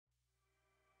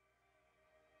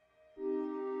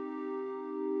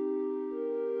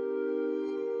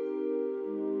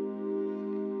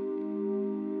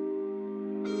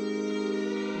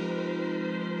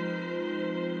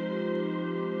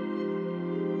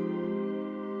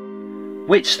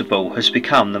Whitstable has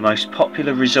become the most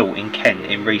popular resort in Kent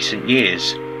in recent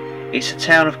years. It's a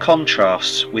town of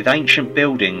contrasts with ancient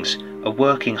buildings, a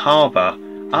working harbour,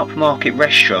 upmarket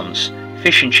restaurants,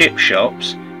 fish and chip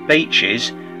shops,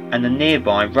 beaches and the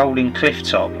nearby rolling cliff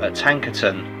top at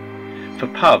Tankerton. For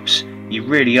pubs, you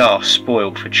really are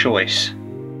spoiled for choice.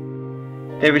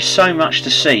 There is so much to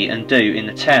see and do in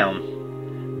the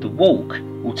town. The walk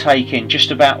will take in just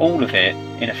about all of it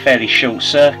in a fairly short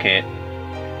circuit.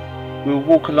 We will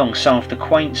walk along some of the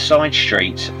quaint side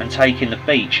streets and take in the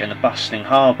beach and the bustling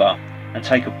harbour, and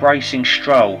take a bracing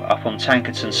stroll up on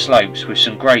Tankerton Slopes with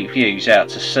some great views out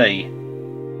to sea.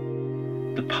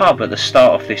 The pub at the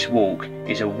start of this walk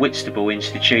is a Whitstable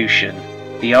institution,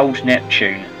 the Old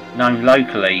Neptune, known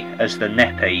locally as the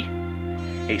Neppy.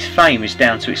 Its fame is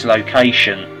down to its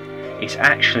location. It's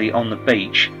actually on the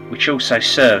beach, which also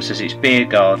serves as its beer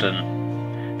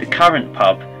garden. The current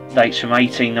pub dates from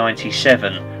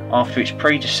 1897, after its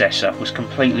predecessor was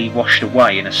completely washed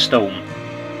away in a storm.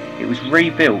 It was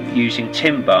rebuilt using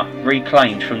timber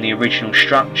reclaimed from the original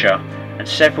structure and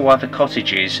several other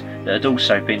cottages that had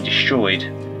also been destroyed.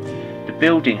 The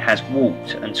building has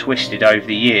warped and twisted over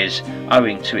the years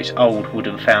owing to its old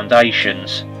wooden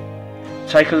foundations.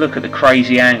 Take a look at the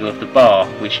crazy angle of the bar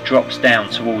which drops down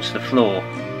towards the floor.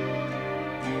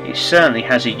 It certainly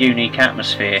has a unique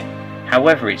atmosphere.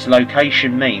 However, its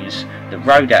location means that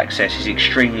road access is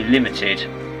extremely limited,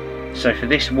 so for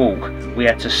this walk we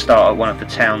had to start at one of the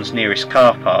town's nearest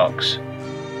car parks.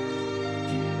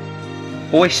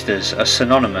 Oysters are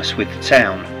synonymous with the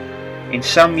town. In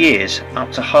some years,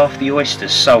 up to half the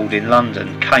oysters sold in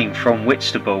London came from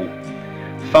Whitstable.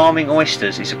 Farming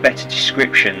oysters is a better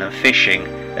description than fishing,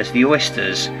 as the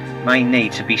oysters may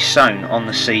need to be sown on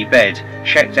the seabed,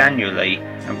 checked annually,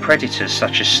 and predators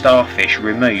such as starfish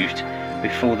removed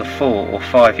before the 4 or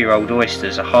 5 year old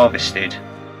oysters are harvested.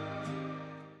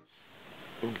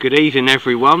 Good evening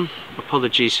everyone,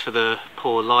 apologies for the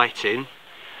poor lighting.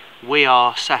 We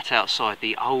are sat outside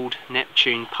the Old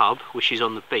Neptune pub, which is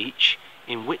on the beach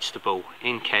in Whitstable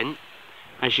in Kent.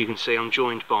 As you can see, I'm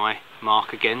joined by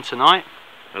Mark again tonight.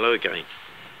 Hello again.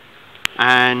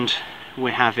 And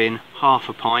we're having half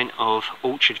a pint of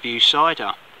Orchard View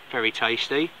cider, very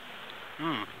tasty.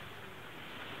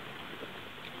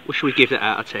 What should we give that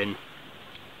out of 10?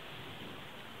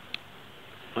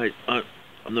 I'm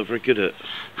not very good at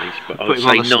these, but I Put would him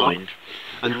on say the 9.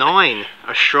 A 9,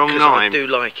 a strong 9. I do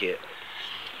like it.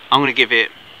 I'm going to give it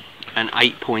an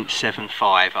 8.75,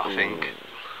 I think.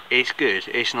 It's good,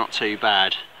 it's not too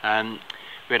bad. We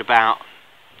had about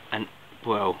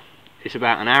it's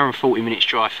about an hour and 40 minutes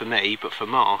drive for me, but for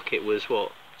Mark it was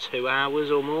what, 2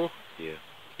 hours or more?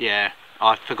 Yeah,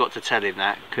 I forgot to tell him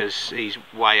that because he's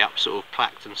way up sort of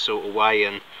Clacton sort of way,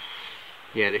 and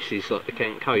yeah, this is like the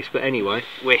Kent coast. But anyway,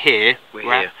 we're here.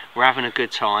 We're having a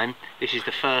good time. This is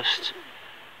the first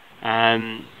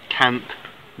camp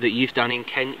that you've done in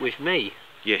Kent with me.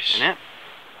 Yes. Isn't it?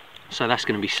 So that's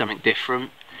going to be something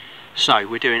different. So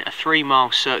we're doing a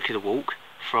 3-mile circular walk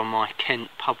from my Kent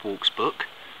Pub Walks book.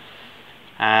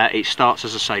 It starts,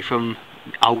 as I say, from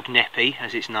Old Neppy,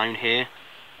 as it's known here,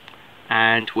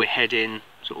 and we're heading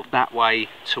sort of that way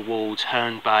towards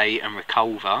Herne Bay and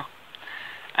Reculver,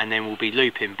 and then we'll be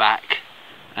looping back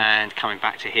and coming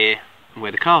back to here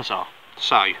where the cars are.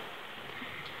 So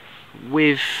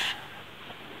we've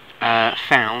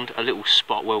found a little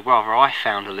spot, well rather I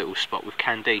found a little spot with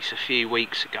Candice a few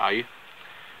weeks ago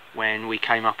when we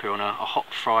came up here on a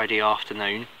hot Friday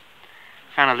afternoon.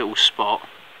 Found a little spot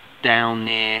down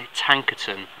near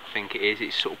Tankerton, I think it is.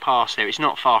 It's sort of past there. It's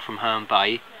not far from Herne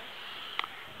Bay,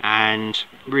 and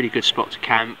really good spot to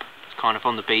camp. It's kind of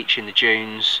on the beach in the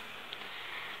dunes,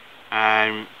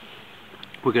 and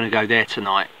we're going to go there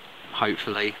tonight,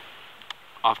 hopefully.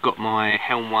 I've got my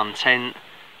Helm 1 tent.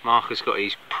 Mark has got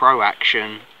his Pro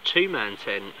Action 2-man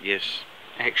tent. Yes.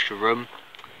 Extra room.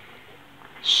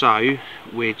 So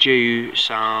we're due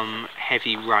some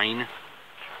heavy rain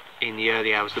in the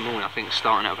early hours of the morning, I think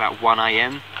starting at about 1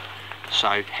 AM,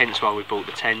 so hence why we bought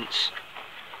the tents.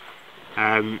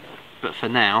 But for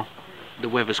now the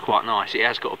weather's quite nice. It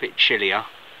has got a bit chillier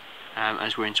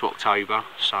as we're into October,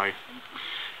 so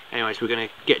anyways, we're going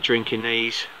to get drinking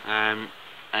these and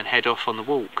head off on the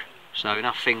walk. So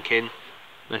enough thinking,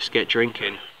 let's get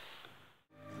drinking.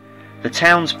 The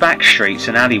town's back streets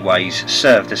and alleyways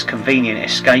served as convenient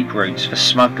escape routes for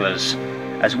smugglers,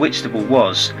 as Whitstable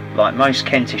was, like most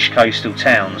Kentish coastal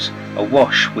towns,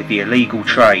 awash with the illegal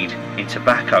trade in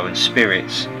tobacco and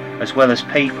spirits, as well as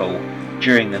people,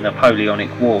 during the Napoleonic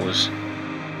Wars.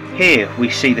 Here we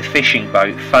see the fishing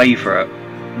boat Favourite,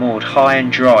 moored high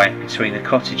and dry between the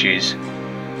cottages.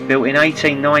 Built in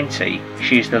 1890,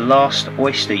 she is the last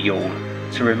oyster yawl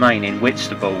to remain in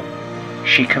Whitstable.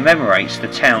 She commemorates the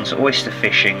town's oyster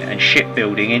fishing and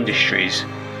shipbuilding industries.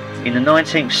 In the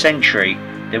 19th century,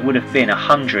 there would have been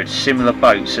 100 similar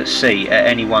boats at sea at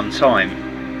any one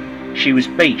time. She was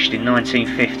beached in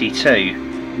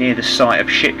 1952 near the site of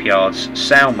shipyards,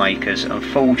 sailmakers and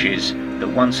forges that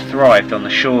once thrived on the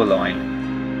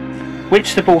shoreline.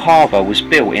 Whitstable Harbour was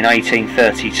built in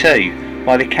 1832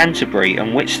 by the Canterbury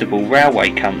and Whitstable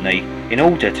Railway Company in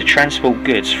order to transport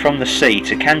goods from the sea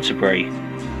to Canterbury.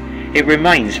 It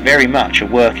remains very much a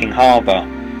working harbour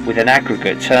with an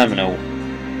aggregate terminal,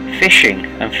 fishing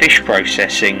and fish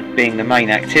processing being the main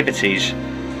activities.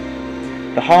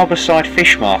 The harbourside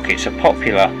fish markets are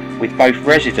popular with both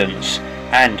residents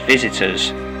and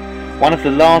visitors. One of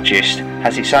the largest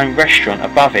has its own restaurant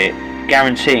above it,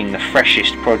 guaranteeing the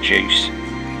freshest produce.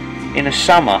 In the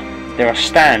summer, there are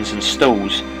stands and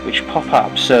stalls which pop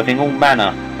up serving all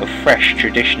manner of fresh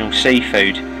traditional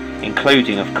seafood,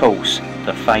 including of course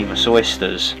the famous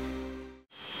oysters.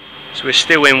 So we're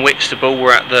still in Whitstable,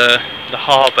 we're at the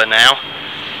harbour now.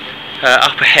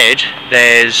 Up ahead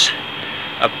there's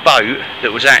a boat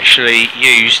that was actually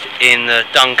used in the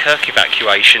Dunkirk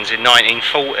evacuations in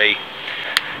 1940.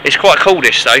 It's quite cool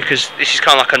this though, because this is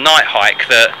kind of like a night hike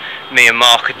that me and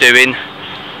Mark are doing.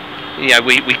 You know,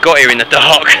 we got here in the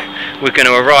dark, we're going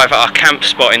to arrive at our camp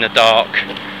spot in the dark,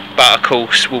 but of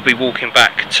course we'll be walking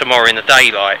back tomorrow in the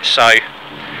daylight, so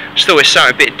still it's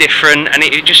something a bit different, and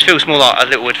it just feels more like a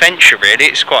little adventure really.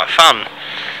 It's quite fun.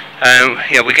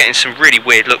 You know, we're getting some really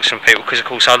weird looks from people because of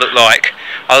course I look like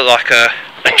a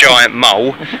giant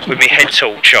mole with my head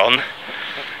torch on,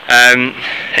 and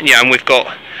you know, and we've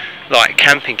got like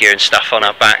camping gear and stuff on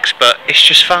our backs, but it's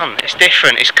just fun, it's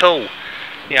different, it's cool,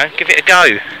 you know, give it a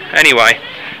go. Anyway,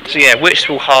 so yeah,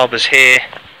 Whitstable Harbour's here.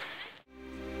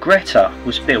 Greta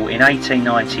was built in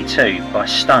 1892 by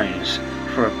Stones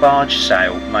for a barge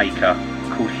sail maker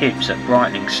called Hibbs at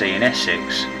Brightlingsea in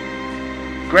Essex.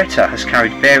 Greta has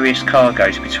carried various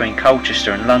cargoes between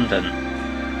Colchester and London.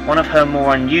 One of her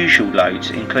more unusual loads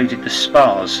included the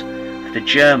spars for the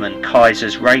German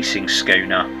Kaiser's racing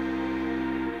schooner.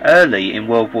 Early in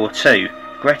World War II,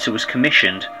 Greta was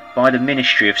commissioned by the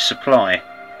Ministry of Supply.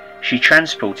 She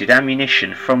transported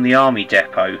ammunition from the army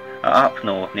depot at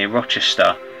Upnor near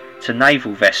Rochester to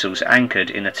naval vessels anchored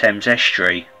in the Thames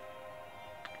estuary.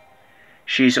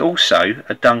 She is also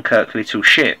a Dunkirk little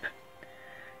ship.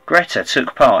 Greta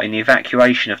took part in the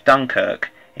evacuation of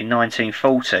Dunkirk in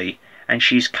 1940, and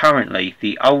she is currently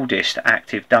the oldest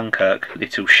active Dunkirk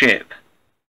little ship.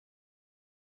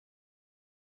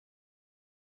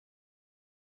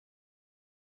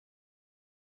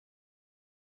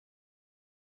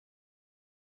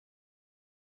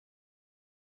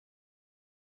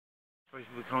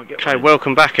 Okay,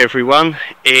 welcome back everyone.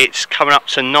 It's coming up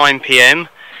to 9 PM.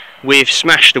 We've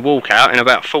smashed the walkout in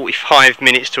about 45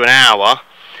 minutes to an hour,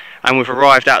 and we've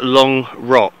arrived at Long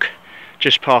Rock,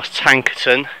 just past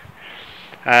Tankerton,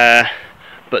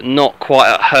 but not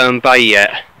quite at Herne Bay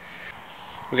yet.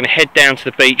 We're going to head down to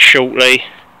the beach shortly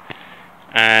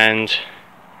and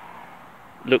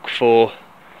look for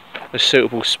a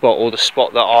suitable spot, or the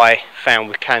spot that I found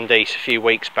with Candice a few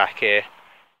weeks back here.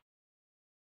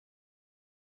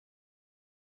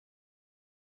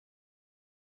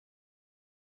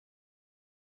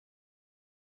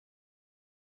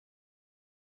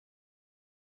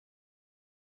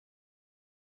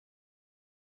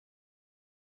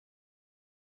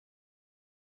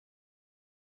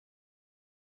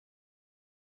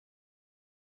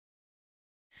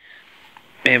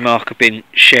 Me and Mark have been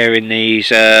sharing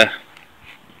these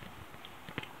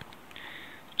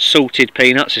salted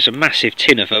peanuts. There's a massive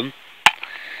tin of them,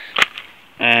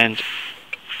 and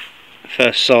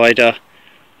first cider,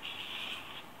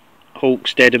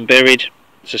 Hawk's Dead and Buried.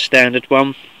 It's a standard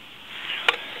one.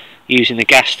 Using the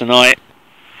gas tonight.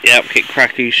 The Upkick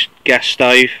Crackus gas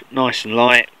stove, nice and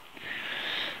light.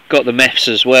 Got the meths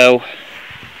as well.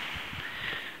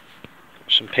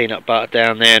 Some peanut butter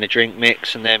down there and a drink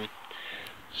mix, and then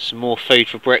some more food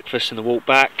for breakfast and the walk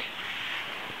back.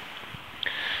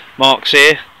 Mark's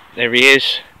here, there he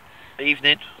is.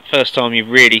 Evening. First time you've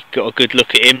really got a good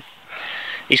look at him.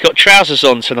 He's got trousers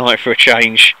on tonight for a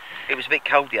change. It was a bit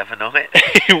cold the other night.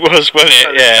 It was, wasn't it?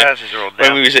 So yeah. Trousers are on now.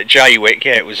 When we was at Jaywick,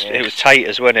 yeah, it was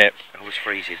taters, wasn't it? I was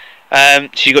freezing.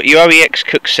 So you got your OEX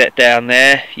cook set down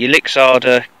there, your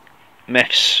Lixarda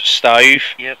meths stove.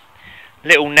 Yep.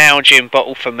 Little Nalgene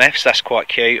bottle for meths, that's quite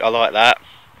cute, I like that.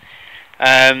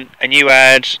 And you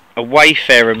had a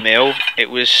Wayfarer meal.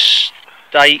 It was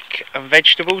steak and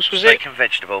vegetables, was it? Steak and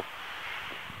vegetable.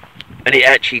 And it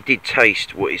actually did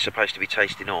taste what it's supposed to be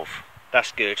tasting of.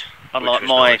 That's good. Unlike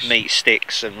my nice. meat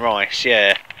sticks and rice,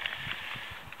 yeah.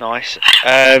 Nice.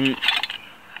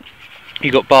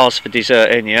 You got bars for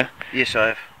dessert, ain't you? Yes, I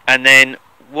have. And then,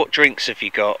 what drinks have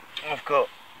you got? I've got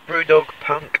Brewdog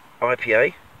Punk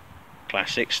IPA.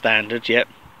 Classic, standard, yep.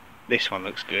 This one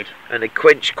looks good. And a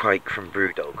Quench Quake from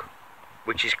Brewdog,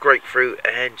 which is grapefruit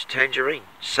and tangerine.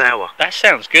 Sour. That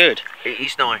sounds good. It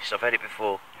is nice, I've had it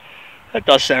before. That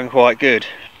does sound quite good.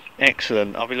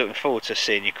 Excellent. I'll be looking forward to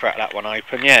seeing you crack that one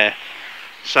open, yeah.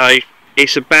 So,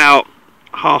 it's about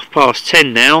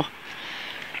 10:30 now.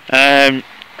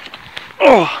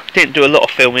 Didn't do a lot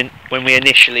of filming when we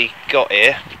initially got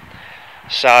here.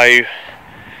 So,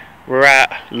 we're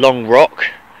at Long Rock.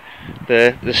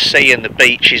 The sea and the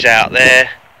beach is out there.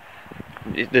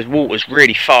 The water's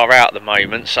really far out at the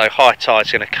moment, so high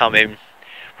tide's going to come in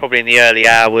probably in the early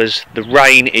hours. The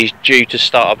rain is due to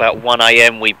start about 1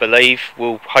 AM, we believe.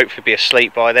 We'll hopefully be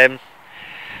asleep by then.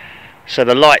 So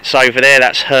the lights over there,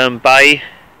 that's Herne Bay,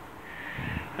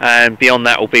 and beyond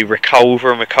that will be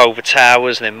Reculver and Reculver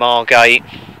Towers, and then Margate.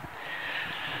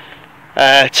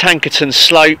 Tankerton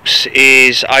Slopes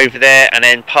is over there, and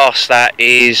then past that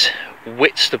is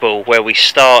Whitstable, where we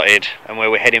started and where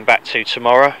we're heading back to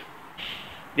tomorrow.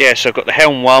 Yeah, so I've got the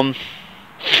Helm one.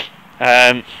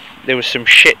 There was some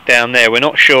shit down there. We're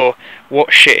not sure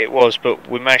what shit it was, but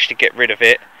we managed to get rid of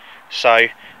it. So,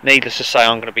 needless to say,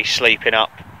 I'm going to be sleeping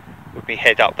up with my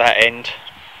head up that end.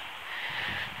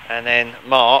 And then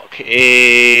Mark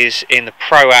is in the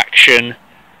Pro Action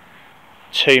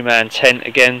 2-man tent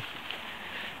again.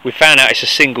 We found out it's a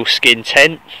single skin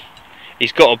tent.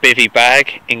 He's got a bivvy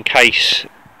bag in case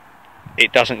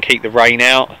it doesn't keep the rain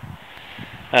out.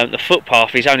 The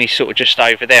footpath is only sort of just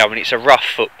over there. I mean, it's a rough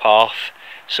footpath,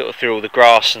 sort of through all the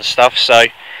grass and stuff, so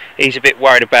he's a bit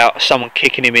worried about someone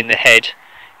kicking him in the head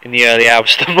in the early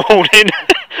hours of the morning.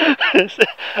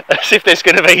 As if there's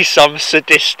going to be some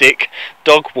sadistic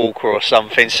dog walker or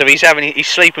something. So he's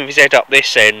sleeping with his head up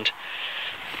this end.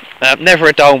 Never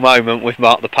a dull moment with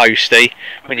Mark the Postie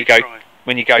when you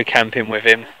go camping with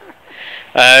him.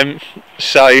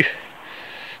 So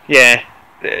yeah,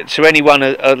 to anyone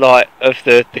like of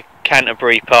the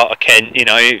Canterbury part of Kent, you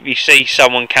know, if you see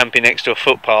someone camping next to a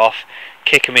footpath,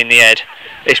 kick him in the head.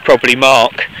 It's probably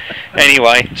Mark.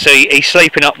 Anyway, so he's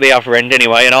sleeping up the other end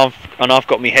anyway, and I've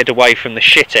got my head away from the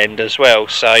shit end as well.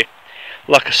 So,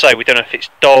 like I say, we don't know if it's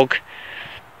dog,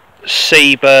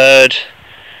 seabird,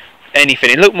 anything.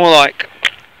 It looked more like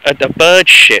a bird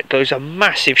shit. There was a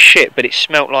massive shit, but it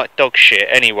smelt like dog shit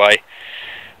anyway.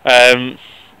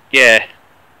 Yeah,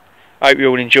 I hope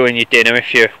you're all enjoying your dinner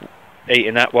if you're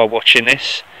eating that while watching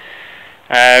this.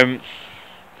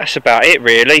 That's about it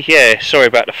really. Yeah, sorry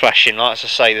about the flashing lights.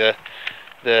 As I say,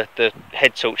 the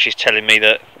head torch is telling me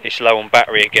that it's low on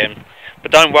battery again,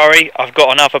 but don't worry, I've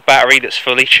got another battery that's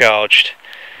fully charged.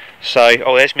 So,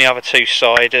 oh, there's my other 2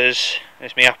 ciders,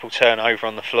 there's my apple turnover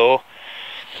on the floor.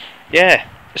 Yeah,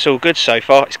 it's all good so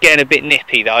far. It's getting a bit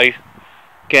nippy though,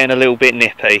 getting a little bit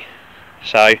nippy.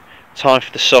 So, time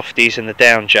for the softies and the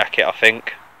down jacket, I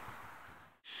think.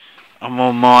 I'm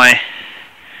on my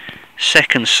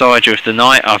second cider of the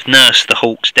night. I've nursed the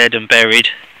hawks dead and buried.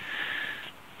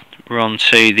 We're on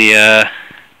to the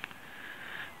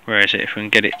where is it, if we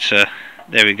can get it to,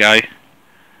 there we go,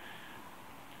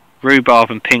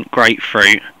 rhubarb and pink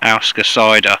grapefruit Ausker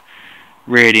cider.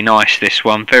 Really nice, this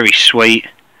one, very sweet.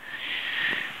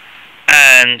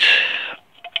 And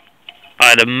I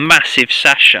had a massive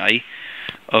sachet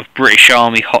of British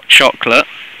Army hot chocolate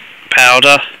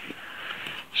powder,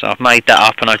 so I've made that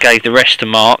up and I gave the rest to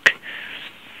Mark,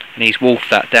 and he's wolfed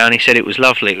that down. He said it was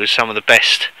lovely, it was some of the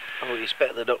best. Oh, it's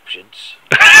better than Options.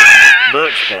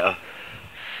 Much better.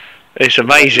 It's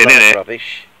amazing, isn't it?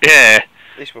 Rubbish. Yeah.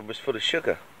 This one was full of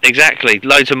sugar. Exactly,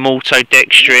 loads of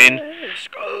maltodextrin. Yeah, let's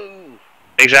go.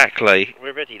 Exactly.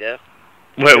 We're ready now.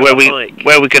 Where we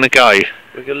going to go?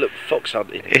 We're going to look fox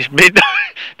hunting. It's midnight.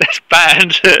 That's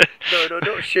banned. No,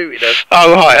 not shooting them.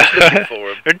 Oh right. Just looking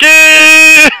for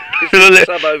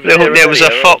them. There was a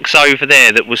fox over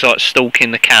there that was like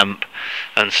stalking the camp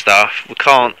and stuff. We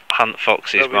can't hunt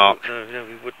foxes, Mark. No,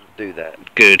 we wouldn't do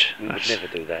that. Good. We would never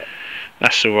do that.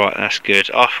 That's alright, that's good.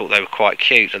 I thought they were quite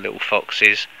cute, the little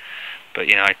foxes. But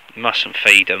you know, you mustn't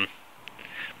feed them.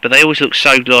 But they always look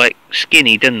so like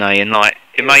skinny, don't they? And like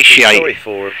emaciated. Sorry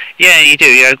for them. Yeah, you do.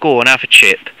 Yeah, go on, have a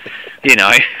chip. You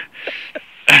know.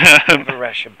 Have a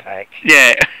ration pack.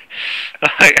 Yeah.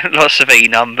 Lots of E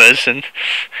numbers and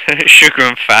sugar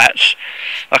and fats.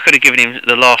 I could have given him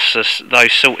the loss of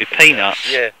those salted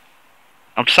peanuts. Yeah.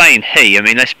 I'm saying he, I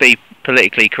mean, let's be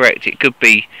politically correct. It could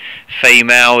be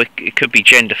female, it could be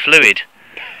gender fluid,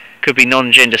 it could be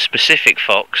non-gender specific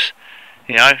fox.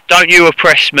 You know, don't you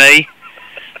oppress me.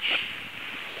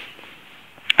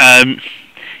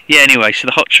 Yeah, anyway, so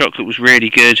the hot chocolate was really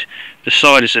good. The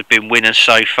ciders have been winners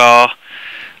so far.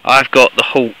 I've got the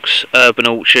Hawks Urban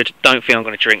Orchard. Don't think I'm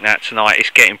going to drink that tonight. It's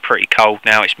getting pretty cold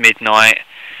now. It's midnight.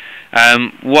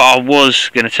 What I was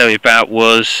going to tell you about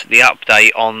was the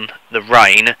update on the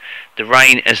rain. The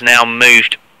rain has now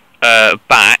moved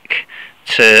back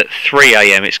to 3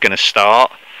 AM. It's going to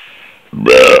start.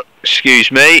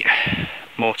 Excuse me.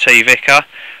 More tea, Vicar.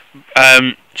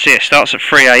 So yeah, it starts at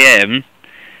 3 AM.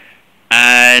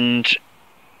 And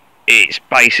it's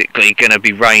basically going to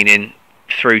be raining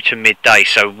through to midday,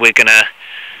 so we're going to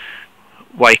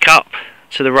wake up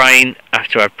to the rain, have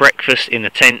to have breakfast in the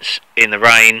tents in the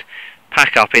rain,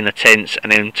 pack up in the tents,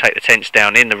 and then take the tents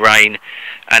down in the rain,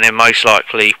 and then most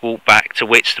likely walk back to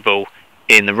Whitstable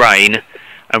in the rain,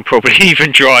 and probably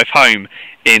even drive home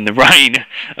in the rain.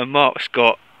 And Mark's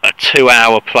got a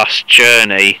 2-hour plus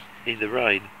journey in the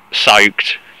rain,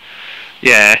 soaked.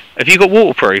 Yeah, have you got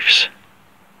waterproofs?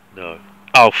 No.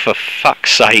 Oh, for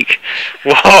fuck's sake.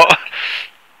 What?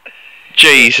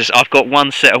 Jesus, I've got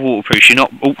one set of waterproofs. You're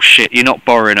not... Oh, shit, you're not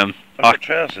borrowing them. I've got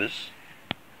trousers,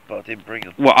 but I didn't bring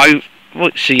them.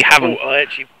 What, so you haven't... I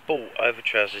actually bought over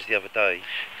trousers the other day.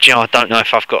 Do you know, I don't know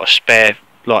if I've got a spare,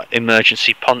 like,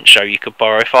 emergency poncho you could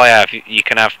borrow. If I have, you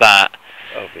can have that.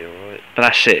 I'll be alright. But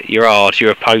that's it. You're hard.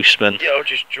 You're a postman. Yeah, I'll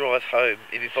just drive home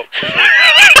in my boxers.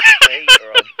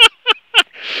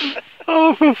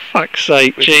 Oh, for fuck's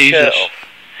sake, with Jesus.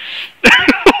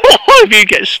 Why have you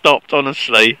get stopped,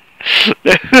 honestly?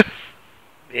 It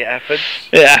happens.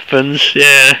 It happens,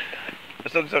 yeah.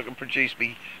 As long as I can produce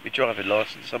me driving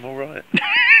licence, I'm alright.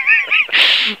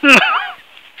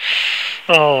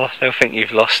 Oh, they'll think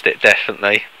you've lost it,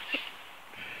 definitely.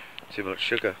 Too much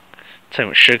sugar. Too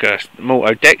much sugar.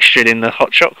 Maltodextrin in the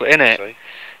hot chocolate, innit? See?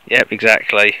 Yep,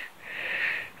 exactly.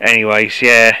 Anyways,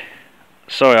 yeah.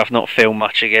 Sorry I've not filmed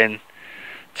much again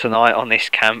tonight on this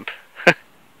camp.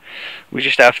 We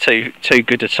just have too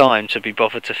good a time to be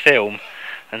bothered to film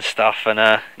and stuff, and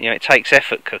you know, it takes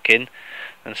effort cooking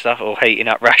and stuff, or heating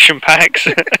up ration packs.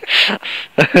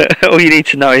 All you need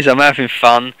to know is I'm having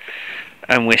fun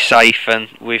and we're safe and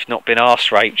we've not been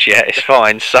arse raped yet. It's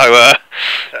fine. So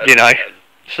you know,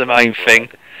 it's the main thing.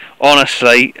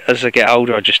 Honestly, as I get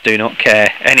older, I just do not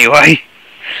care. Anyway,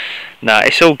 no,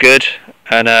 it's all good,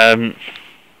 and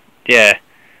yeah,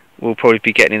 we'll probably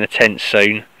be getting in the tent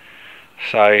soon.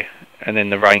 So, and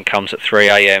then the rain comes at 3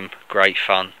 AM. Great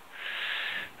fun.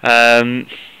 Yeah,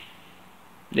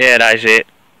 that is it.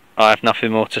 I have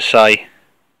nothing more to say.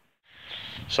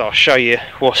 So I'll show you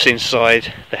what's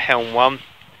inside the Helm one.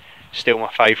 Still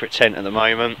my favourite tent at the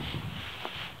moment,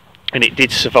 and it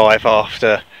did survive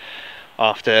after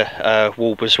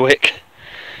Walberswick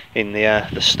in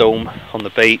the storm on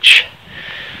the beach.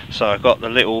 So I've got the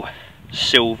little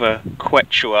silver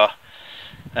Quechua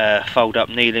fold up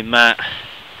kneeling mat,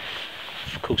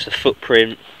 of course the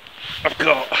footprint. I've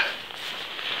got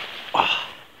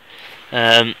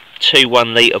 2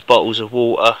 1 litre bottles of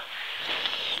water,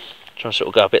 trying to sort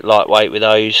of go a bit lightweight with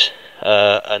those,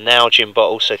 a Nalgene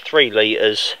bottle, so 3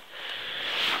 litres.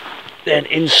 Then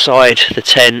inside the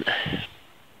tent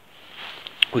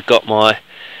we've got my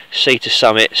Sea to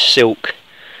Summit silk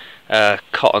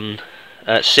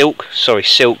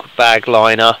silk bag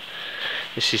liner.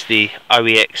 This is the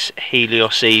OEX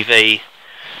Helios EV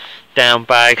down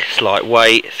bag. It's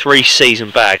lightweight,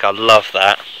 3-season bag. I love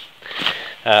that.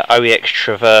 OEX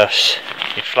Traverse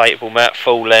inflatable mat,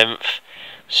 full length,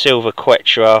 silver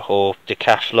Quechua or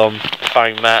Decathlon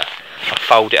foam mat. I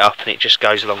fold it up and it just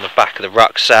goes along the back of the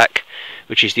rucksack,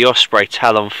 which is the Osprey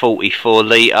Talon 44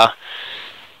 litre.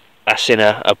 That's in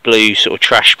a blue sort of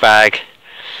trash bag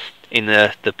in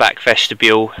the back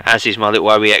vestibule, as is my little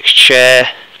OEX chair.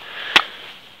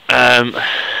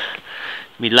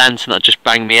 My lantern I just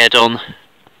banged my head on.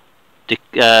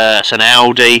 It's an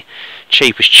Audi,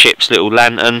 cheap as chips little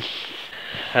lantern.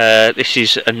 This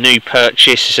is a new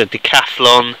purchase. It's a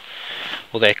Decathlon,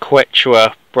 or their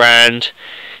Quechua brand.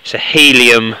 It's a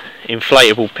helium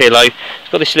inflatable pillow.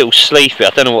 It's got this little sleeve bit.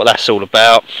 I don't know what that's all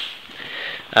about.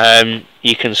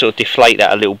 You can sort of deflate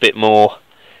that a little bit more,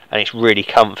 and it's really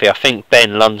comfy. I think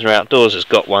Ben London Outdoors has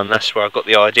got one. That's where I got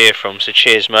the idea from, so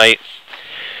cheers mate.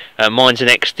 Mine's an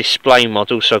X-Display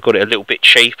model, so I got it a little bit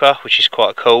cheaper, which is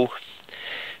quite cool.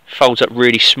 Folds up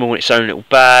really small in its own little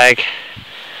bag.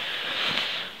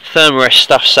 Thermarest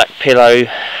stuff sack pillow,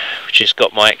 which has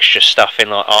got my extra stuff in,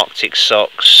 like Arctic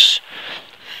socks,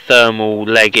 thermal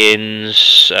leggings,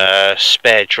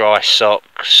 spare dry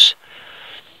socks,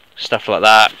 stuff like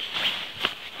that.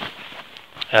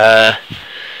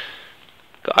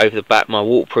 Got over the back my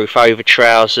waterproof over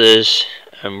trousers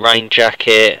and rain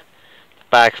jacket,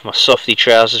 bag for my softy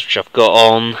trousers which I've got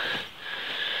on.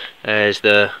 There's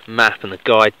the map and the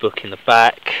guidebook in the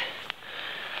back.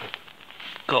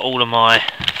 Got all of my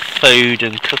food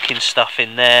and cooking stuff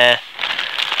in there,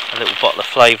 a little bottle of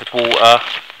flavoured water.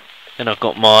 Then I've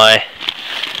got my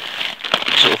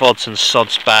sort of odds and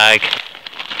sods bag,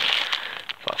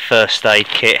 like first aid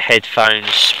kit, headphones,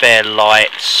 spare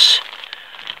lights,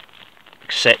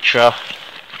 etc.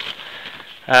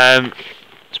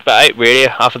 That's about it really,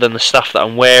 other than the stuff that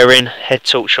I'm wearing. Head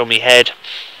torch on my head.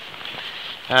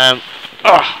 I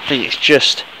think it's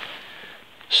just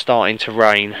starting to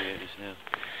rain. Yeah, it is now.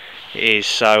 It is,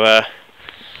 so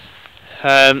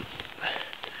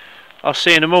I'll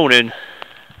see you in the morning,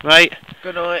 mate.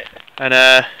 Good night. And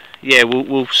yeah,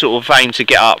 we'll sort of aim to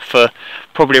get up for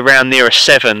probably around nearer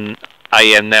 7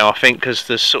 AM now, I think, because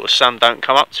the sort of sun don't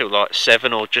come up till like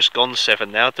 7 or just gone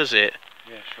 7 now, does it?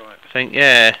 Yeah, that's right. I think,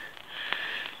 yeah.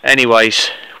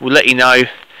 Anyways, we'll let you know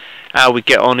how we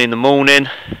get on in the morning.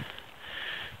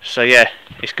 So yeah,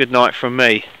 it's good night from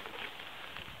me.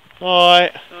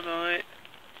 Alright. Good night.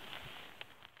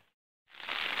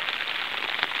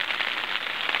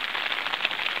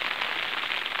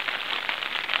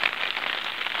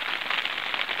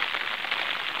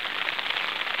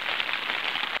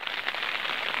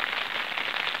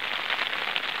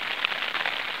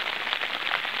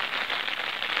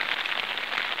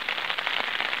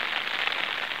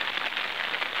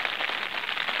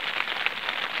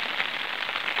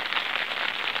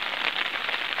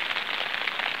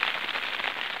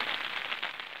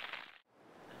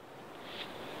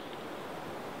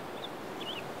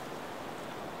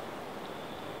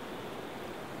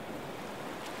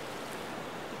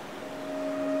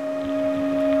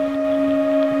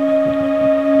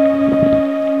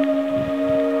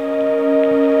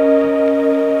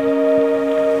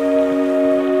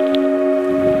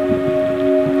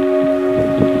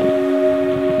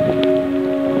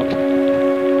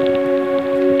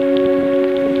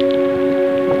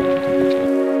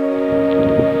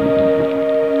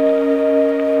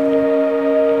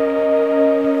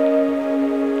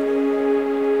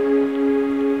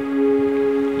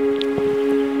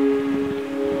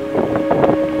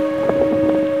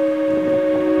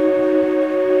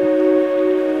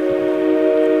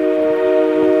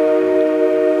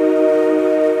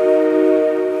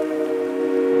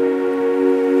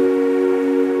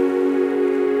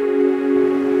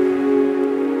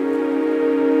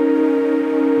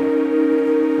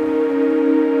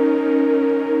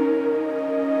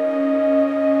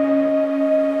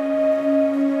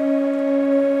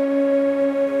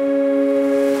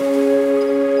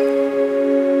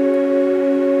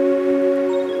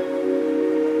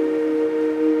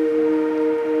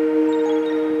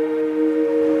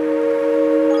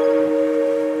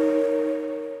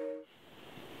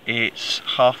 It's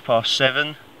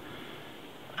 7:30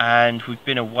 and we've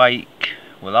been awake,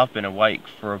 well I've been awake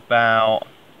for about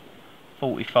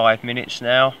 45 minutes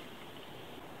now.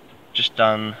 Just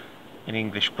done an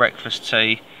English breakfast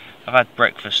tea. I've had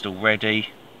breakfast already,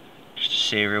 just a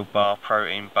cereal bar,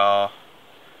 protein bar,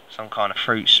 some kind of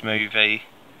fruit smoothie.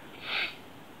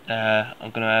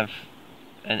 I'm going to have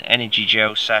an energy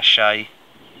gel sachet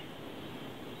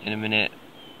in a minute.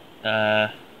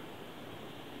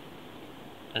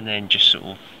 And then just sort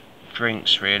of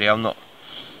drinks really. I'm not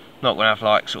going to have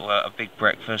like sort of a big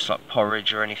breakfast like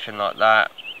porridge or anything like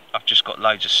that. I've just got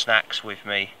loads of snacks with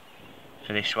me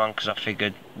for this one because I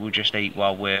figured we'll just eat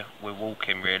while we're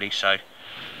walking really. So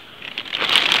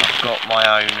I've got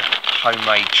my own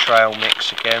homemade trail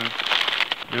mix again.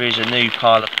 There is a new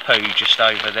pile of poo just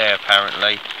over there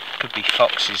apparently. Could be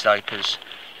foxes though because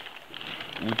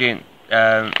we didn't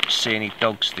see any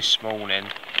dogs this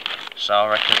morning. So I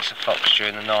reckon it's a fox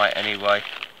during the night anyway.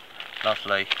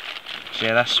 Lovely. So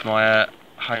yeah, that's my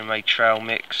homemade trail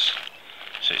mix.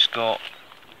 So it's got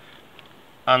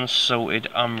unsalted,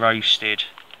 unroasted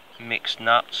mixed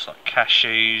nuts like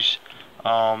cashews,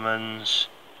 almonds,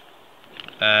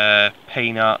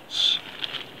 peanuts.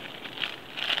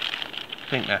 I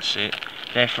think that's it.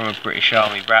 They're from a British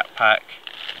Army rat pack.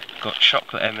 Got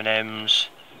chocolate M&Ms,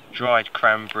 dried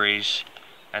cranberries,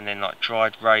 and then like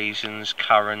dried raisins,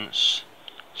 currants,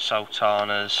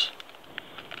 sultanas,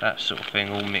 that sort of thing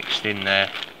all mixed in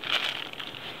there.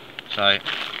 So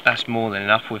that's more than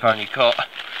enough. We've only got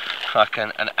like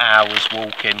an hour's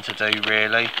walking to do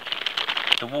really.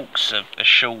 The walks are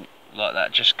short like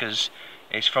that just because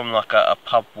It's from like a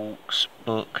pub walks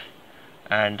book,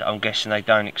 and I'm guessing they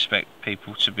don't expect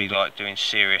people to be like doing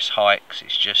serious hikes.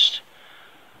 It's just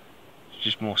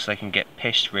more so they can get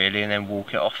pissed really and then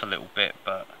walk it off a little bit.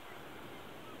 But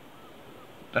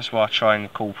that's why I try and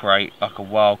incorporate like a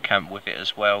wild camp with it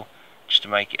as well, just to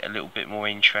make it a little bit more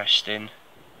interesting.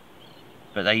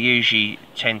 But they usually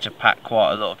tend to pack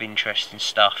quite a lot of interesting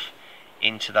stuff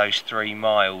into those 3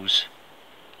 miles,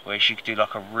 whereas you could do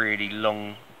like a really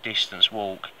long distance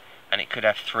walk and it could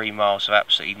have 3 miles of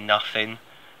absolutely nothing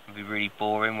and be really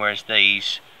boring, whereas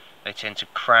these, they tend to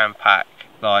cram pack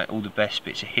like all the best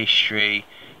bits of history,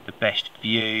 the best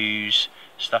views,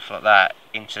 stuff like that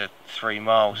into 3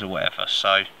 miles or whatever.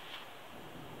 So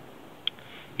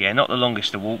yeah, not the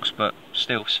longest of walks, but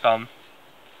still it's fun.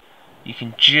 You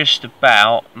can just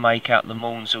about make out the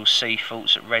Mornsell sea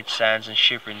faults at Red Sands and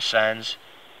Shivering Sands,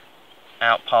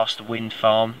 out past the wind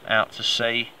farm, out to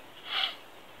sea,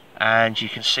 and you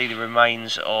can see the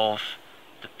remains of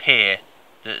the pier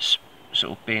that's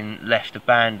sort of been left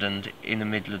abandoned in the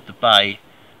middle of the bay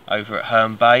over at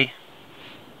Herne Bay.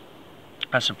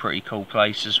 That's a pretty cool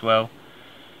place as well.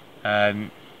 I'll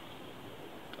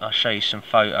show you some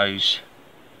photos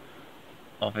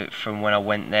of it from when I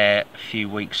went there a few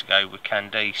weeks ago with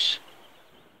Candice.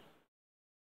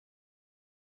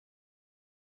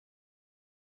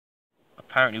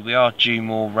 Apparently we are due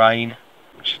more rain.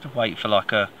 Just have to wait for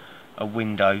like a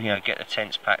window, you know, get the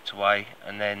tents packed away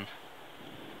and then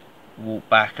walk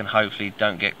back and hopefully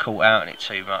don't get caught out in it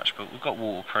too much. But we've got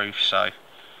waterproof, so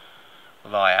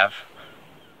well, I have.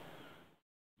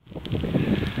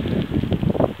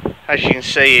 As you can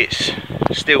see, it's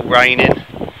still raining.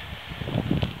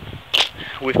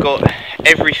 We've got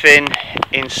everything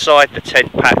inside the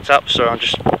tent packed up, so I'm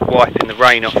just wiping the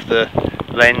rain off the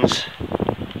lens.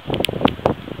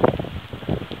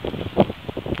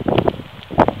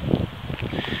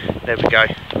 There we go.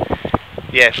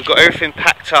 Yeah, we've got everything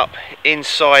packed up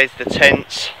inside the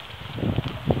tents.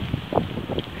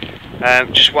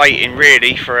 Just waiting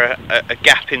really for a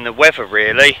gap in the weather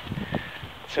really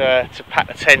to pack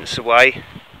the tents away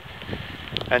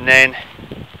and then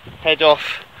head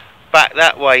off back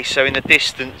that way. So in the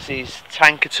distance is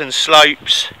Tankerton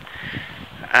Slopes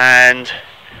and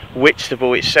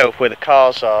Whitstable itself, where the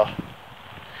cars are.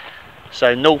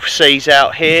 So North Sea's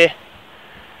out here.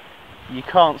 You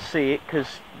can't see it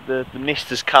because the mist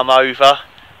has come over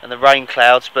and the rain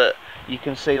clouds, but you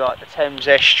can see like the Thames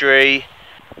estuary.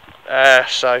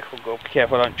 So we've got to be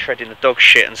careful I don't tread in the dog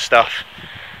shit and stuff.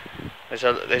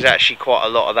 There's actually quite a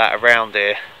lot of that around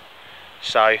here.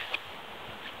 So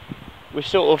we're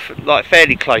sort of like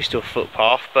fairly close to a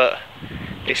footpath, but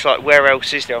it's like, where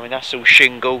else is there? I mean, that's all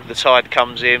shingle, the tide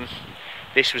comes in.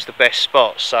 This was the best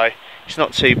spot, so it's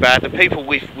not too bad. The people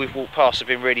we've walked past have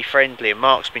been really friendly, and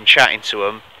Mark's been chatting to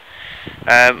them.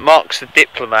 Mark's the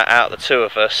diplomat out of the 2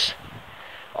 of us.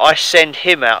 I send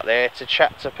him out there to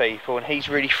chat to people and he's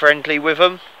really friendly with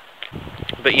them.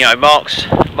 But you know, Mark's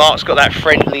got that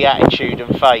friendly attitude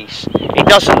and face. He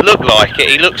doesn't look like it.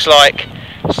 He looks like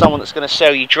someone that's going to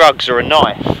sell you drugs or a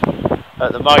knife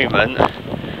at the moment,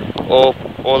 or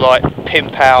like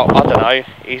pimp out, I don't know,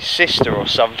 his sister or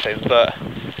something. But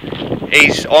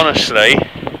he's honestly,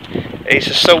 he's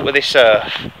the salt of this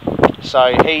earth.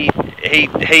 So he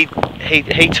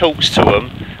talks to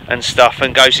them and stuff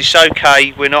and goes, it's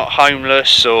okay, we're not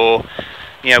homeless, or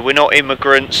you know, we're not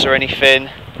immigrants or anything.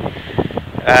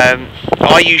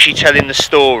 I usually tell him the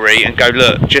story and go,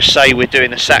 look, just say we're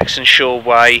doing the Saxon Shore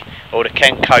Way or the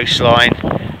Kent coastline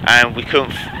and we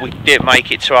didn't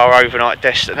make it to our overnight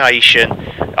destination.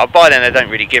 By then they don't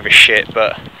really give a shit,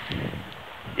 but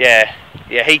yeah,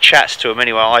 he chats to them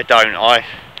anyway. I don't. I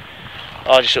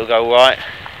just sort of go, right,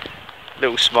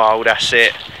 little smile, that's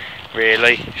it.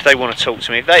 Really, if they want to talk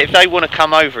to me, if they want to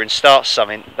come over and start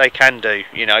something, they can do,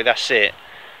 you know, that's it.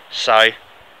 So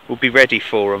we'll be ready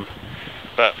for them.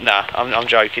 But nah, I'm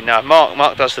joking. No,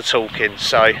 Mark does the talking.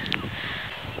 So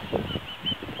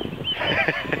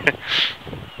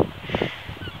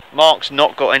Mark's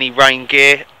not got any rain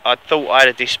gear. I thought I had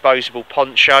a disposable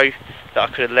poncho that I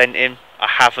could have lent him. I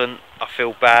haven't. I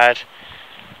feel bad.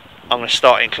 I'm going to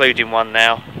start including one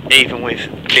now, even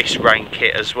with this rain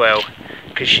kit as well,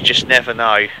 because you just never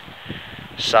know.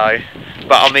 So,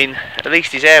 but I mean, at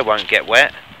least his hair won't get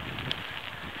wet.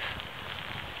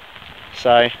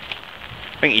 So I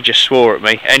think he just swore at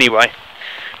me. Anyway,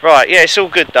 right, yeah, it's all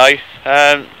good though.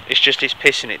 It's just it's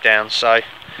pissing it down, so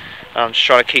I'm just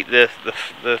trying to keep the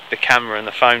camera and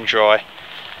the phone dry.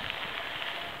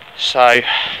 So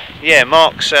yeah,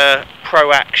 Mark's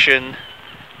Pro Action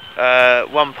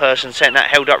 1-person tent that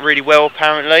held up really well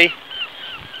apparently.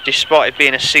 despite it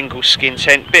being a single skin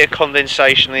tent. Bit of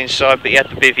condensation on the inside, but he had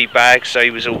the bivvy bag, so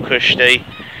he was all cushy.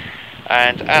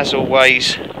 And as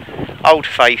always, Old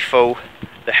Faithful,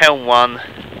 the Helm one,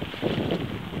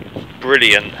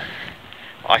 brilliant.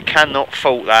 I cannot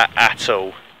fault that at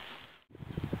all.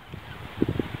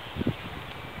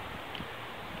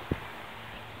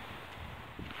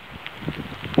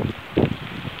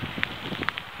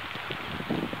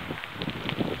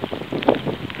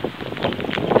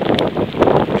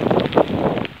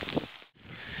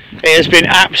 It has been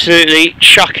absolutely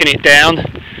chucking it down.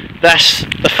 That's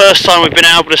the first time we've been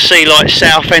able to see like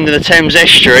south end of the Thames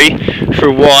estuary for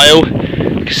a while,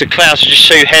 because the clouds are just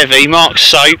too heavy. Mark's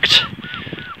soaked.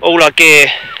 All our gear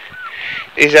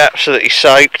is absolutely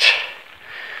soaked.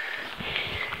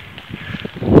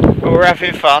 But we're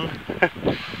having fun.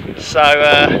 So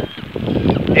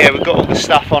yeah, we've got all the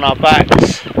stuff on our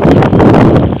backs.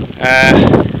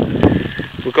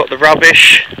 We've got the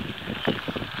rubbish.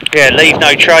 Yeah, leave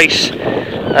no trace.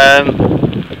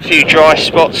 A few dry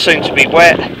spots, soon to be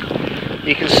wet.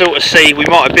 You can sort of see we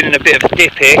might have been in a bit of a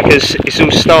dip here because it's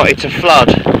all started to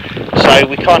flood. So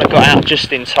we kind of got out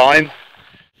just in time.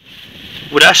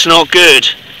 Well, that's not good.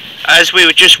 As we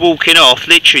were just walking off,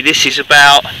 literally this is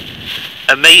about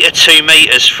 1 metre, 2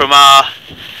 metres from our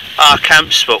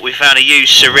camp spot, we found a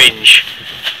used syringe.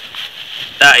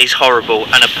 That is horrible,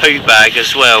 and a poo bag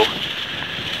as well.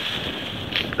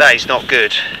 That is not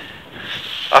good.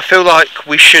 I feel like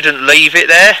we shouldn't leave it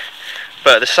there,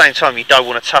 but at the same time you don't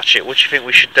want to touch it. What do you think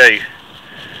we should do?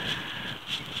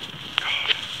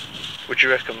 What do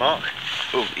you reckon, Mark?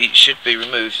 Well, it should be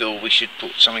removed, or we should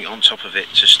put something on top of it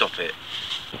to stop it.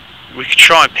 We could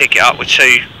try and pick it up with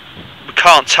two. We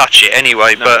can't touch it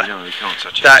anyway, no, but no, we can't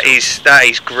touch it. That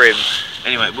is grim.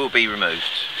 Anyway, it will be removed.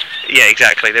 Yeah,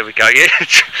 exactly. There we go. Yeah.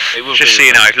 It will just so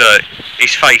you know, look,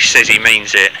 his face says he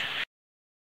means it.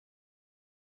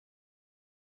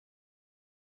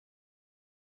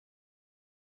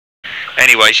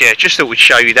 Anyways, yeah, just thought we'd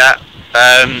show you that.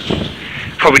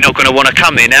 Probably not going to want to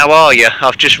come here now, are you?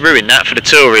 I've just ruined that for the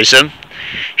tourism.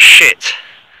 Shit.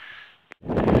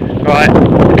 Right,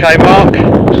 okay,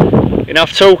 Mark.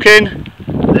 Enough talking.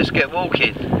 Let's get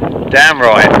walking. Damn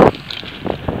right.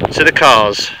 To the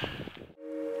cars.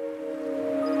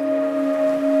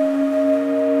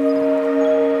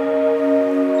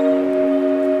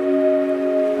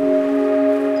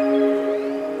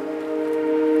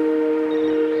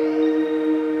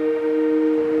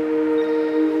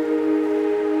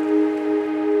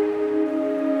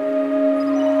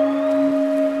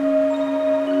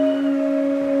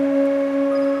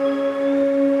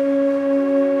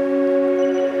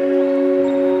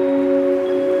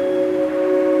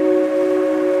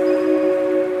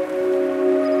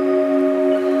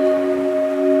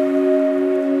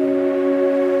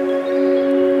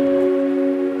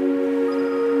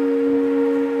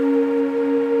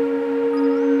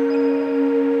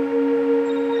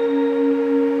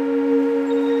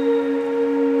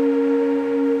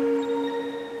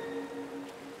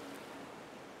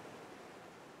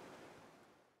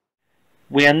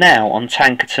 We are now on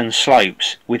Tankerton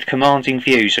Slopes, with commanding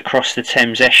views across the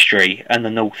Thames estuary and the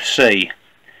North Sea.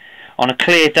 On a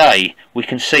clear day, we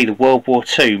can see the World War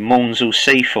II Mornsell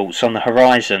sea faults on the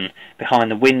horizon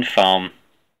behind the wind farm.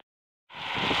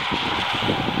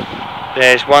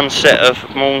 There's one set of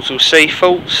Mornsell sea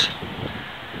faults,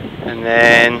 and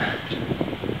then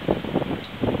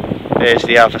there's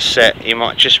the other set. You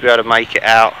might just be able to make it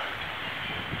out.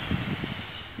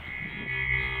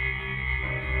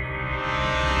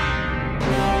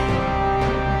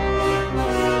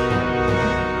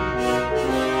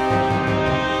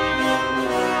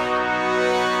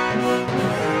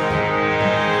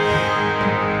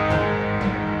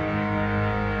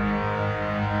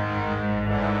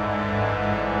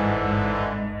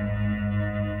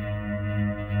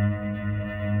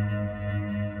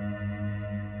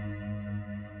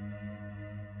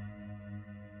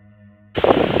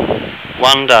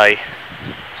 One day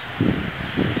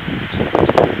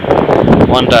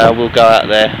I will go out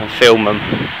there and film them.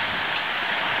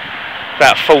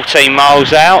 About 14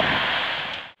 miles out.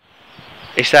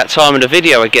 It's that time of the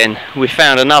video again. We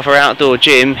found another outdoor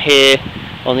gym here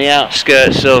on the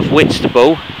outskirts of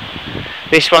Whitstable.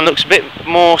 This one looks a bit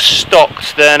more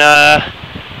stocked than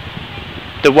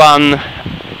the one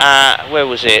where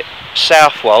was it?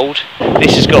 Southwold.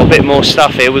 This has got a bit more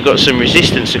stuff here. We've got some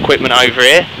resistance equipment over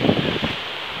here.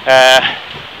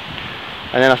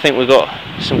 And then I think we've got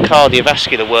some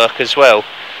cardiovascular work as well,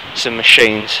 some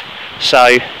machines. So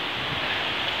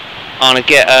I'm going to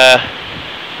get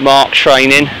Mark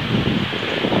training.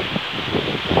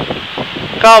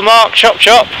 Come on, Mark, chop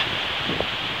chop.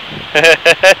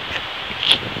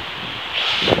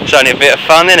 It's only a bit of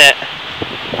fun, isn't it?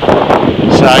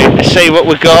 So let's see what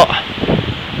we've got.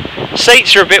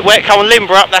 Seats are a bit wet. Come on,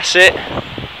 limber up. That's it.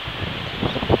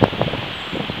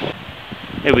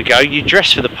 Here we go. You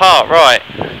dress for the part, right?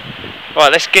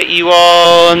 Right. Let's get you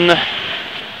on.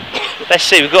 Let's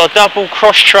see. We've got a double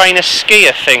cross trainer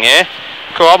skier thing here.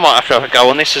 Cool. I might have to go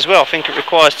on this as well. I think it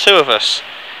requires 2 of us.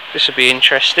 This will be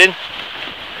interesting.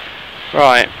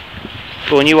 Right.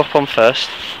 Go on. You up on first.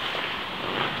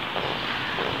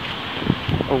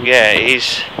 Oh yeah, it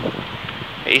is.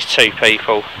 It is 2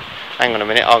 people. Hang on a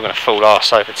minute, I'm going to fall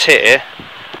arse over tit here.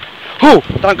 Oh,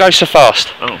 don't go so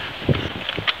fast. Oh.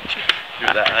 You're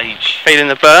at that age. Feeling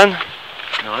the burn?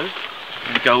 No.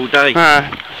 You go all day.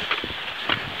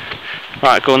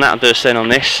 Right, go on, that'll do us then on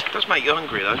this. It does make you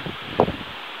hungry though.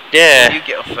 Yeah. You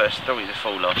get off first, don't want you to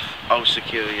fall off. I'll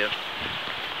secure you.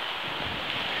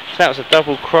 So that was a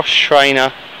double cross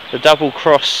trainer, the double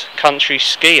cross country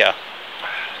skier.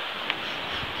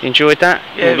 You enjoyed that?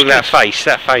 Yeah. Look at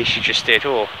that face you just did.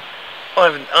 Oh. I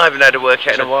haven't had a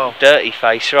workout in a while. Dirty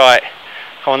face, right.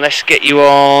 Come on, let's get you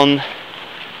on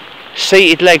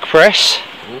seated leg press.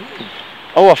 Ooh.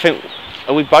 Oh, I think,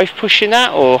 are we both pushing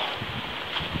that or?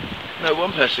 No,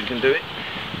 one person can do it.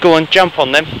 Go on, jump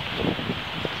on them.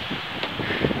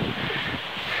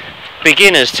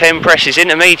 Beginners 10 presses,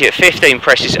 intermediate 15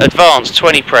 presses, advanced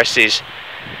 20 presses.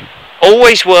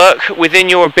 Always work within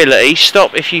your ability.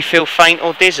 Stop if you feel faint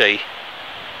or dizzy.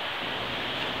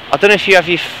 I don't know if you have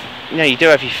your... No, you do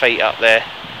have your feet up there.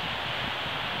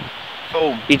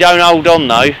 Form. You don't hold on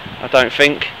though, I don't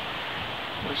think.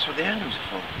 Well, that's what the handles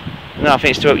are for. No, I think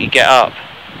it's to help you get up.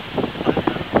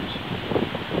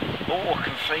 Oh, I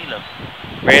can feel them.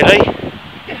 Really?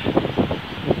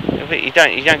 Yeah. You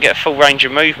don't get a full range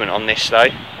of movement on this though.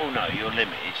 Oh no, you're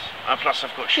limited. Plus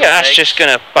I've got short Yeah, that's legs. just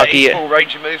going to buggy you. Full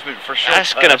range of movement for a short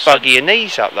That's going to buggy your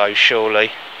knees up though,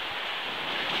 surely.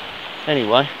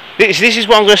 Anyway, this is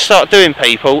what I'm going to start doing,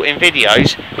 people, in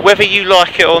videos. Whether you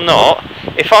like it or not,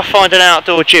 if I find an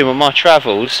outdoor gym on my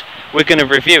travels, we're going to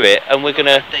review it, and we're going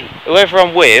to, whoever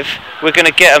I'm with, we're going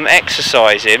to get them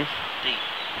exercising.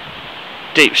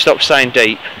 Deep. Stop saying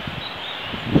deep.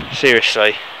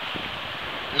 Seriously.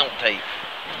 Not deep.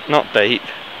 Not deep.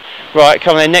 Right,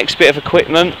 come on then, next bit of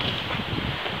equipment.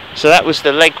 So that was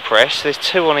the leg press. There's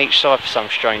 2 on each side for some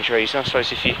strange reason. I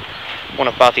suppose if you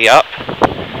want to buddy up.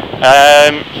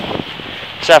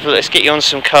 Let's have a look. Let's get you on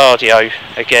some cardio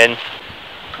again.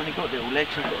 I've only got little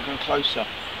legs, I've got to go closer.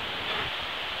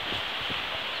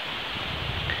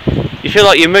 You feel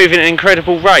like you're moving at an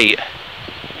incredible rate.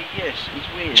 Yes, it's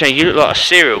weird. Jay, you look like a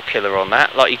serial killer on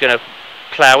that. Like you're going to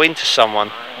plough into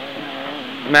someone.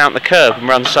 Mount the curb and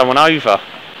run someone over.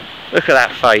 Look at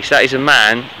that face. That is a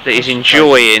man that is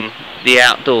enjoying the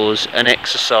outdoors and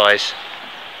exercise.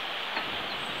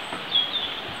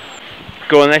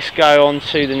 Go on, let's go on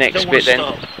to the next bit then.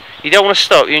 You don't want to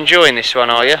stop? You're enjoying this one,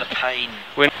 are you? The pain.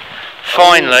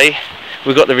 Finally,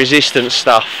 we've got the resistance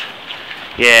stuff.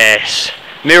 Yes.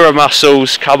 Mirror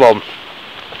muscles, come on.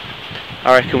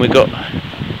 I reckon we've got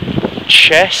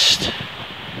chest.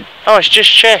 Oh, it's just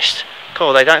chest.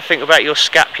 Cool, they don't think about your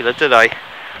scapula, do they?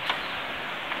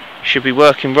 Should be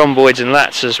working rhomboids and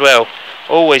lats as well.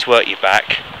 Always work your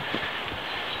back.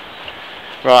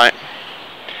 Right.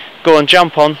 Go on,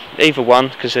 jump on either one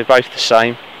because they're both the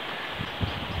same.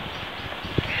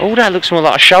 Oh, that looks more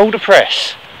like a shoulder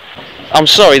press. I'm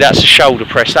sorry, that's a shoulder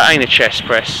press. That ain't a chest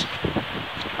press.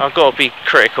 I've got to be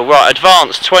critical. Right,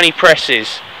 advanced 20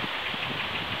 presses.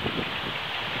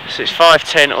 So it's 5,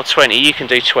 10 or 20. You can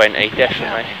do 20,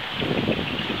 definitely.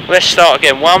 Let's start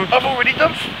again. 1. I've already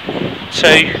done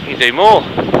 2, you do more.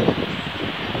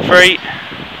 3,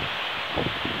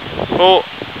 4.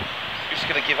 Just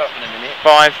going to give up in a minute.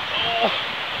 5,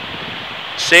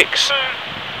 6,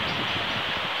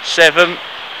 7,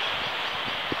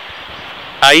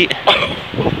 8.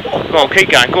 Go on, keep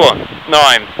going, go on.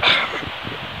 9,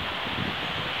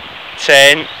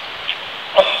 10.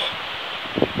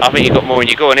 I think you got more in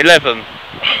you. Go on, 11,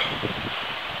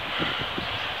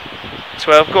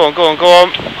 12. Go on, go on, go on.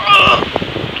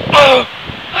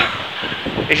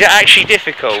 Is it actually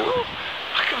difficult?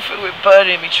 I can feel it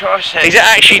burning in my triceps. Is it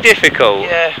actually difficult?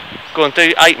 Yeah. Go on,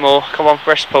 do 8 more. Come on,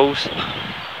 breast pulls.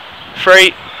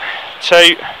 3,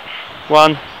 2,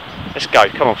 1. Let's go.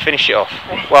 Come on, finish it off.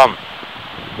 1,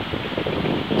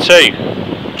 2,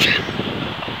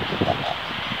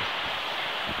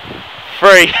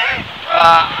 3, 1.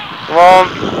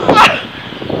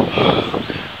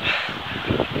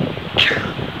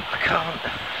 I can't.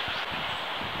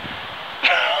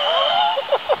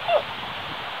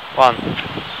 1.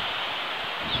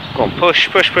 Go on, push,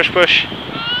 push, push, push.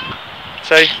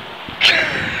 2.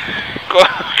 Go on.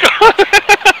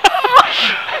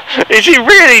 Is it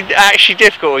really actually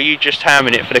difficult, or are you just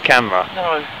hammering it for the camera?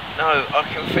 No, I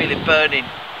can feel it burning.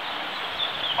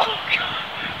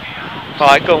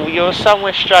 Right, go on, well, you're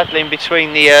somewhere straddling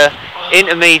between the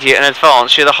intermediate and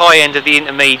advanced. You're the high end of the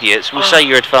intermediates. We'll say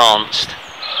you're advanced.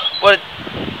 Well,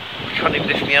 I can't even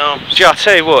lift my arms. Gee, I'll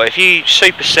tell you what, if you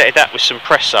supersetted that with some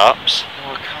press-ups,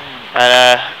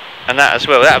 and that as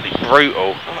well, that would be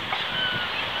brutal.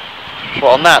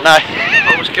 What, on that? No.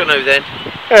 I was going to then.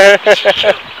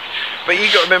 But you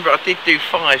got to remember, I did do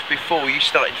 5 before you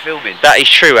started filming. That is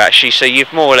true, actually, so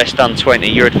you've more or less done 20,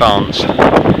 you're advanced.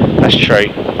 That's true.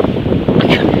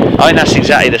 I think that's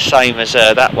exactly the same as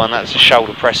that one, that's a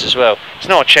shoulder press as well. It's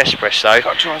not a chest press though. I've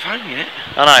got to drive home, innit?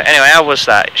 I know, anyway, how was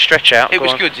that? Stretch out. It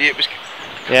was good, it was.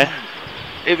 Yeah?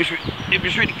 It was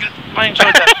really good. I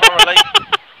enjoyed that thoroughly.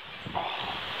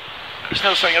 It's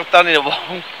not something I've done in a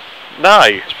while.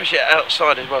 No. Especially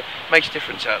outside as well. Makes a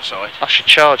difference outside. I should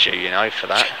charge you, you know, for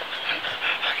that.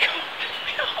 I can't lift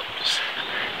my arms.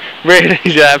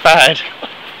 Really that bad?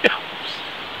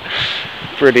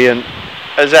 Brilliant.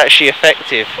 It was actually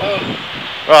effective.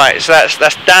 Right, so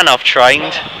that's Dan I've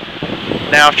trained.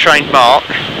 Now I've trained Mark.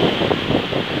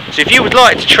 So if you would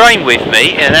like to train with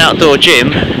me in an outdoor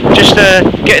gym, just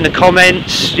get in the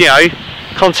comments, you know,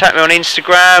 contact me on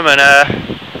Instagram, and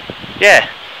yeah,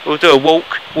 we'll do a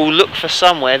walk. We'll look for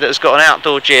somewhere that's got an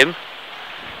outdoor gym,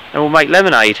 and we'll make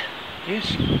lemonade.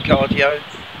 Yes, cardio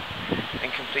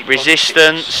and complete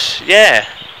resistance. Yeah,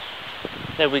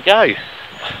 there we go.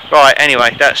 Right,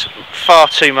 anyway, that's far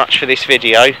too much for this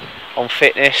video on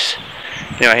fitness.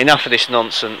 Anyway, enough of this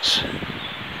nonsense.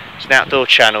 It's an outdoor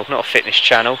channel, not a fitness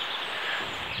channel.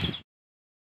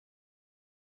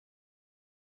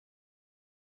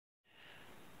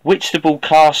 Whitstable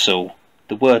Castle,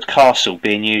 the word castle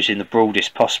being used in the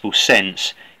broadest possible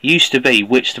sense, used to be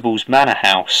Whitstable's manor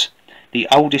house, the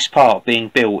oldest part being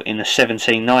built in the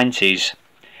 1790s.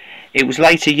 It was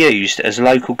later used as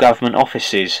local government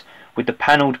offices, with the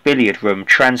panelled billiard room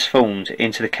transformed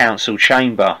into the council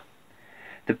chamber.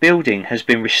 The building has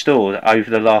been restored over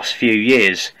the last few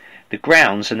years. The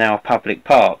grounds are now a public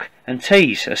park, and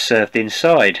teas are served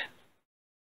inside.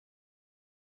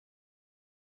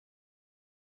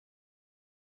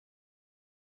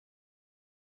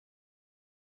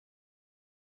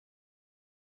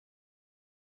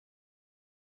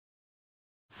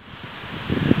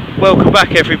 Welcome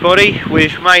back everybody,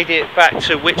 we've made it back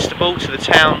to Whitstable, to the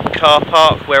town car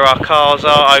park where our cars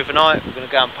are overnight. We're going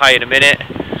to go and pay in a minute.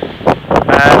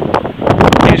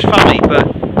 It was funny,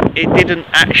 but it didn't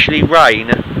actually rain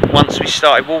once we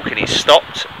started walking. It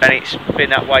stopped, and it's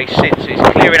been that way since. It's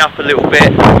clearing up a little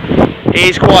bit. It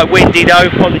is quite windy though,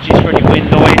 apologies for any wind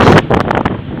noise.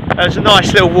 It was a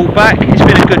nice little walk back. It's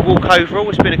been a good walk overall,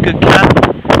 it's been a good camp.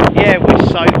 Yeah, we're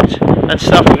soaked and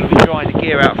stuff, we're going to be drying the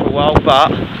gear out for a while,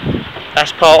 but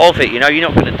that's part of it, you know, you're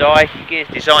not going to die. Your gear's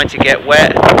designed to get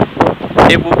wet.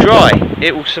 It will dry,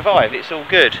 it will survive, it's all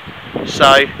good. So,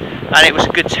 and it was a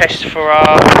good test for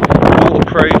our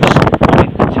waterproofs. I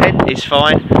mean, the tent is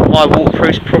fine. My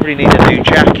waterproofs probably need a new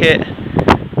jacket.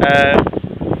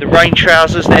 The rain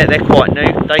trousers, they're quite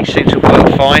new. They seem to work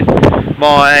fine.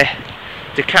 My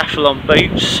decathlon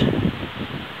boots,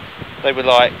 they were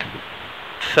like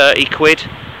 30 quid.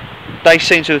 They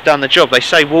seem to have done the job. They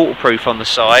say waterproof on the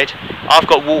side. I've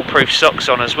got waterproof socks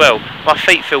on as well. My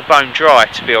feet feel bone dry,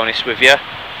 to be honest with you,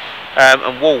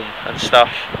 and warm and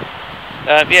stuff.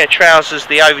 Yeah, trousers,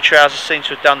 the over trousers seem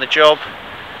to have done the job.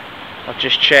 I'll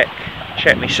just check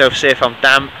myself, see if I'm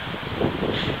damp.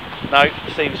 No,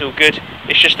 seems all good.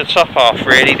 It's just the top half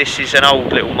really. This is an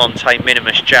old little Monte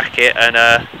Minimus jacket, and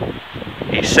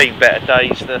it's seen better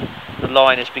days. The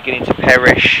line is beginning to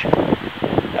perish.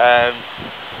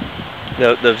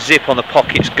 The zip on the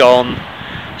pocket's gone,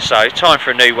 so time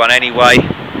for a new one anyway.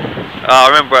 I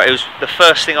remember it was the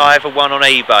first thing I ever won on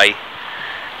eBay,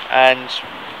 and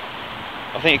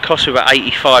I think it cost me about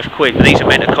 85 quid, but these are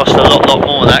meant to cost a lot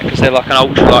more than that because they're like an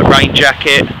ultralight rain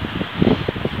jacket.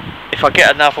 If I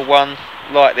get another one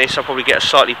like this, I'll probably get a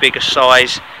slightly bigger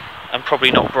size and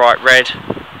probably not bright red.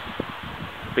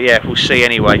 But yeah, we'll see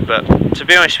anyway. But to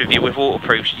be honest with you, with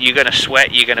waterproofs, you're going to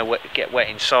sweat, you're going to get wet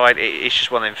inside. It's just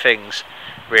one of them things,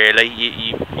 really.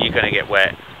 You're going to get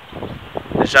wet.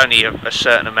 There's only a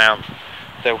certain amount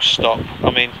they'll stop.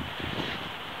 I mean,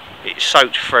 it's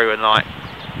soaked through, and like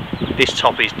this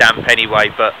top is damp anyway,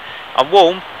 but I'm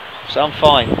warm, so I'm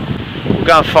fine. We'll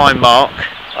go and find Mark.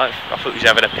 I thought he was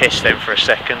having a piss then for a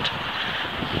second.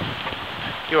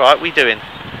 You alright? What are you doing?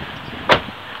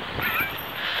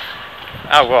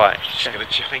 Oh right. Just going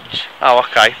to change. Oh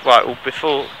okay. Right. Well,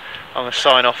 before I'm going to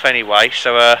sign off anyway.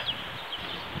 So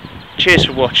cheers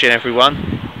for watching,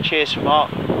 everyone. Cheers for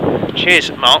Mark.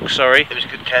 Cheers, Mark. Sorry. It was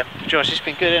good, Cam. To be honest, it's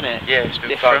been good, isn't it? Yeah, it's been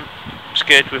different. fun. It's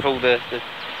good with all the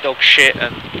dog shit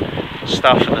and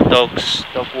stuff, and the dogs,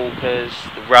 dog walkers,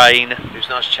 the rain. It was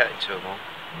nice chatting to them all.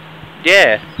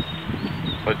 Yeah.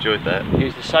 I enjoyed that. He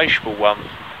was the sociable one.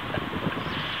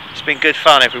 It's been good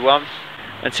fun, everyone.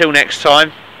 Until next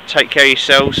time, take care of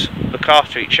yourselves, look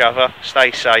after each other,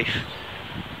 stay safe,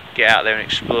 get out there and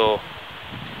explore.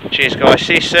 Cheers guys,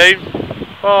 see you soon.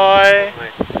 Bye.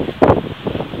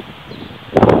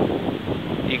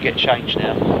 You get changed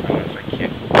now.